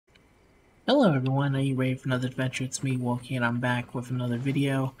Hello everyone, are you ready for another adventure? It's me, Woki, and I'm back with another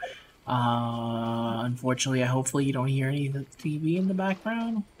video. Unfortunately, hopefully you don't hear any of the TV in the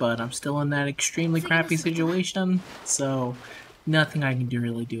background, but I'm still in that extremely crappy situation, so nothing I can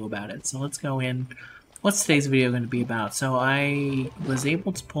really do about it. So let's go in. What's today's video going to be about? So I was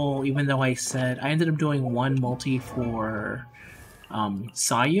able to pull, even though I ended up doing one multi for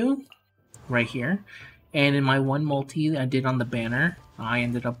Sayu, right here. And in my one multi I did on the banner, I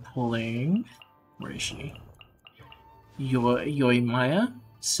ended up pulling, where is she? Yoimiya.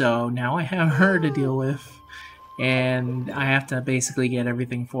 So now I have her to deal with, and I have to basically get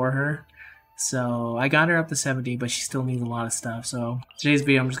everything for her. So I got her up to 70, but she still needs a lot of stuff. So today's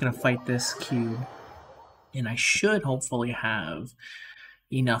video, I'm just going to fight this cube, and I should hopefully have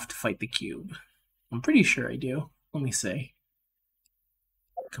enough to fight the cube. I'm pretty sure I do. Let me see.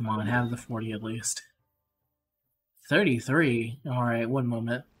 Come on, have the 40 at least. 33. Alright, one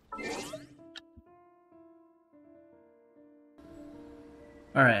moment.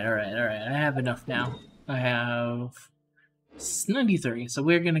 Alright. I have enough now. I have 93. So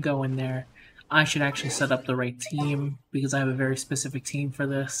we're gonna go in there. I should actually set up the right team because I have a very specific team for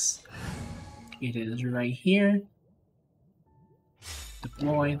this. It is right here.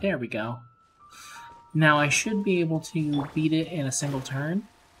 Deploy. There we go. Now I should be able to beat it in a single turn,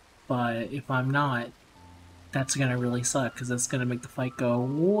 but if I'm not, that's gonna really suck, because that's gonna make the fight go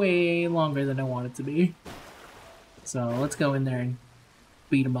way longer than I want it to be. So let's go in there and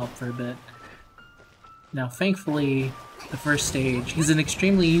beat him up for a bit. Now thankfully, the first stage, he's an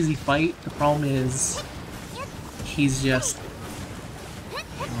extremely easy fight. The problem is, he's just...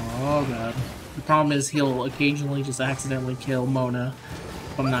 oh god. The problem is he'll occasionally just accidentally kill Mona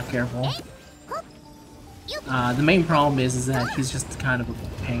if I'm not careful. The main problem is that he's just kind of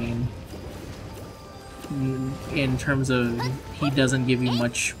a pain. In terms of, he doesn't give you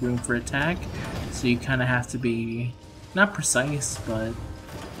much room for attack, so you kind of have to be, not precise, but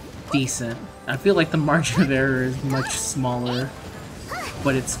decent. I feel like the margin of error is much smaller,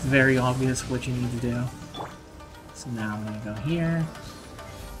 but it's very obvious what you need to do. So now I'm gonna go here.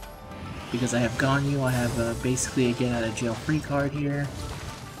 Because I have Ganyu, I have basically a get out of jail free card here.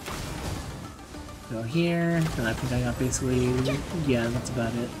 Go here, and I think I got basically, yeah, that's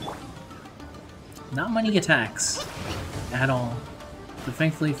about it. Not many attacks at all, but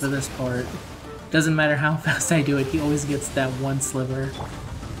thankfully for this part, doesn't matter how fast I do it, he always gets that one sliver.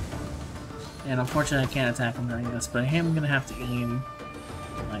 And unfortunately I can't attack him during this, but I am gonna have to aim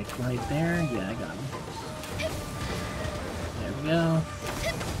like right there. Yeah, I got him. There we go.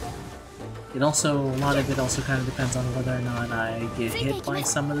 It also, a lot of it also kind of depends on whether or not I get hit by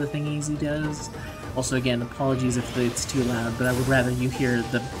some of the thingies he does. Also, again, apologies if it's too loud, but I would rather you hear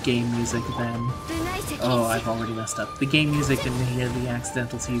the game music than... oh, I've already messed up. The game music than hear the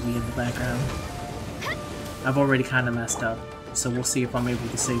accidental TV in the background. I've already kind of messed up, so we'll see if I'm able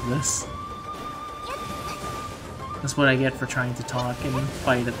to save this. That's what I get for trying to talk and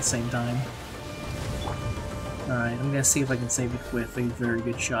fight at the same time. Alright, I'm gonna see if I can save it with a very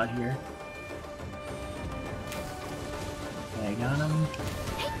good shot here. Okay, I got him.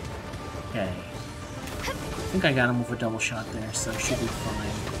 Okay. I think I got him with a double shot there, so it should be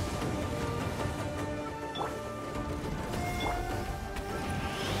fine.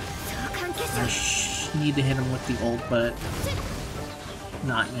 I need to hit him with the ult, but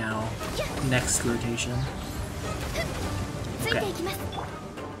not now. Next rotation. Okay.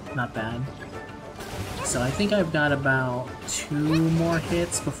 Not bad. So I think I've got about 2 more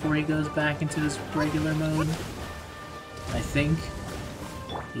hits before he goes back into his regular mode. I think.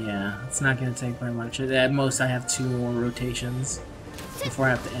 Yeah, it's not going to take very much. At most I have 2 more rotations before I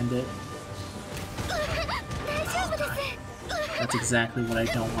have to end it. Oh, God. That's exactly what I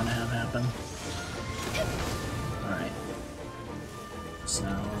don't want to have happen. Alright. So...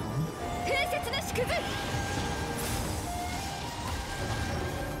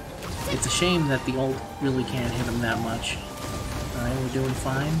 it's a shame that the ult really can't hit him that much. Alright, we're doing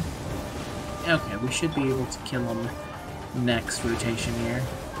fine. Okay, we should be able to kill him next rotation here.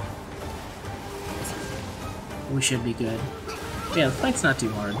 We should be good. Yeah, the fight's not too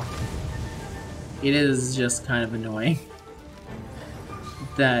hard. It is just kind of annoying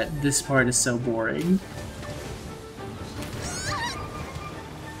that this part is so boring.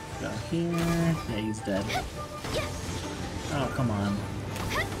 Go here. Yeah, he's dead. Oh, come on.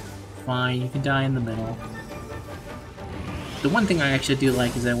 Fine, you can die in the middle. The one thing I actually do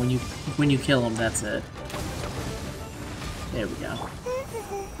like is that when you kill him, that's it. There we go.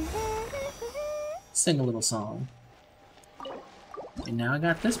 Sing a little song. And now I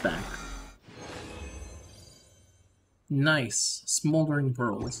got this back. Nice. Smoldering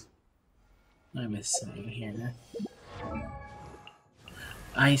pearls. I'm missing here.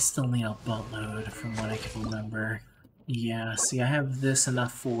 I still need a buttload from what I can remember. Yeah, see, I have this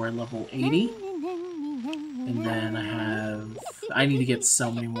enough for level 80. And then I need to get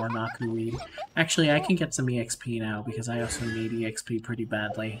so many more Nakuweed. Actually, I can get some EXP now because I also need EXP pretty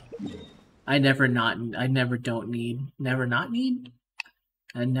badly. I never not need. I never not need.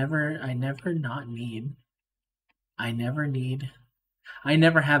 I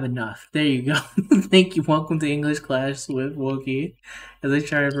never have enough. There you go. Thank you. Welcome to English class with Wookie. As I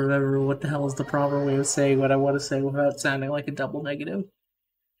try to remember what the hell is the proper way of saying what I want to say without sounding like a double negative.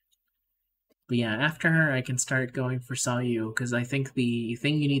 But yeah, after her, I can start going for Sayu, because I think the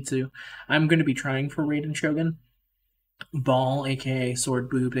thing you need to... I'm going to be trying for Raiden Shogun. Ball, aka Sword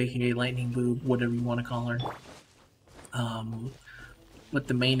Boob, aka Lightning Boob, whatever you want to call her. But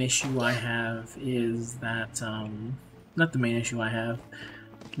the main issue I have is that... not the main issue I have.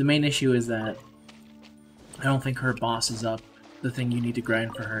 The main issue is that I don't think her boss is up the thing you need to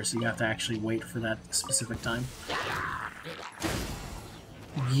grind for her, so you have to actually wait for that specific time.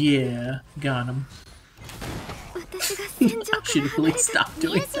 Yeah, got him. I should really stop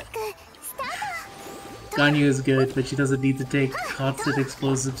doing that. Ganyu is good, but she doesn't need to take constant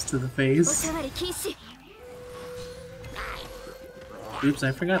explosives to the face. Oops,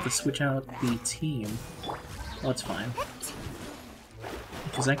 I forgot to switch out the team. Well, that's fine.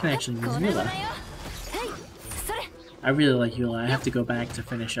 Because I can actually use Eula. I really like Eula. I have to go back to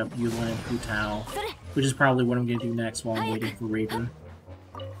finish up Eula and Hu Tao, which is probably what I'm going to do next while I'm waiting for Raiden.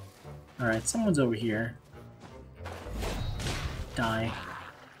 Alright, someone's over here. Die.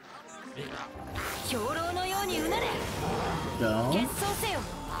 Go.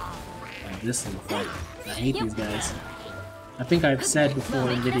 Oh, this is fun. I hate these guys. I think I've said before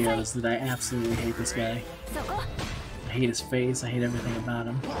in videos that I absolutely hate this guy. I hate his face, I hate everything about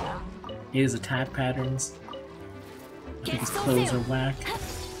him. I hate his attack patterns. I think his clothes are whack.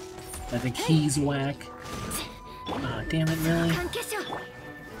 I think he's whack. Aw, damn it, really?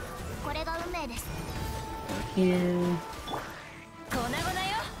 Here.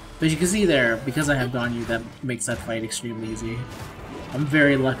 But you can see there, because I have Ganyu, that makes that fight extremely easy. I'm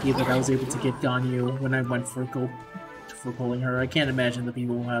very lucky that I was able to get Ganyu when I went for pulling her. I can't imagine the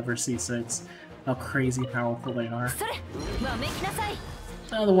people who have her C6, how crazy powerful they are.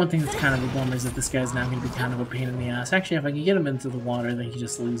 The one thing that's kind of a bummer is that this guy's now going to be kind of a pain in the ass. Actually, if I can get him into the water, then he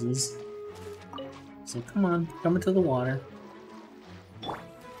just loses. So come on, come into the water.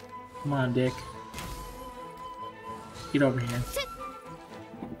 Come on, Dick. Get over here.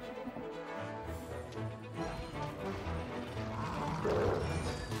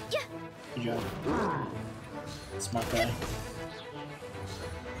 Good job. Smart guy.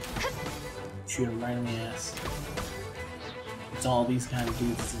 Shoot him right in the ass. It's all these kind of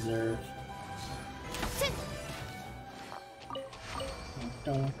dudes deserve.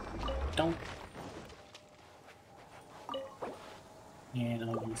 Don't. And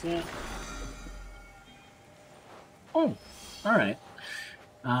I'll use that. Oh, alright.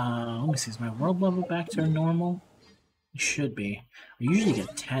 Let me see, is my world level back to normal? It should be. I usually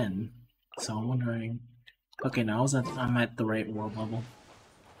get 10, so I'm wondering... Okay, now I'm at the right world level.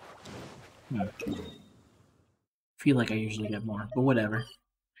 Feel like I usually get more, but whatever.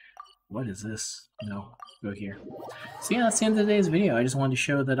 What is this? No, go here. So yeah, that's the end of today's video. I just wanted to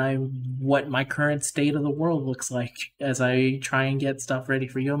show that what my current state of the world looks like as I try and get stuff ready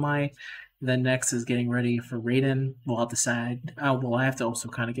for Yoimiya. Then next is getting ready for Raiden. We'll have to decide. Oh, well, I have to also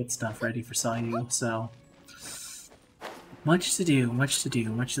kind of get stuff ready for Sayu, so... Much to do, much to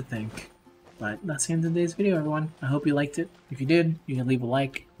think. But that's the end of today's video, everyone. I hope you liked it. If you did, you can leave a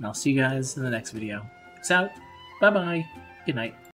like, and I'll see you guys in the next video. Peace out. Bye-bye. Good night.